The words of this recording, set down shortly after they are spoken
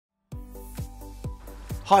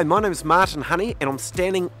Hi, my name is Martin Honey and I'm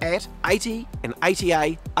standing at 80 and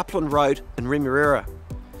 80A Upland Road in Remuera.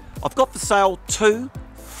 I've got for sale 2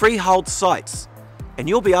 freehold sites and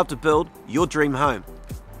you'll be able to build your dream home.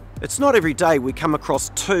 It's not every day we come across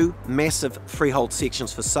 2 massive freehold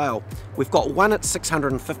sections for sale. We've got one at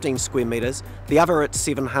 615 square metres, the other at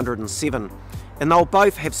 707, and they'll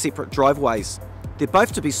both have separate driveways. They're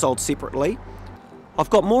both to be sold separately. I've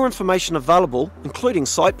got more information available, including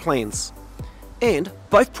site plans. And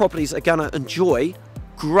both properties are going to enjoy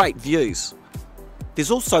great views. There's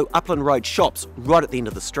also Upland Road shops right at the end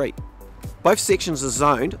of the street. Both sections are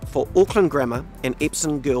zoned for Auckland Grammar and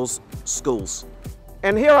Epsom Girls Schools.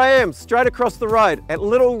 And here I am, straight across the road at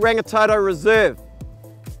Little Rangitoto Reserve.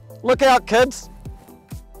 Look out, kids!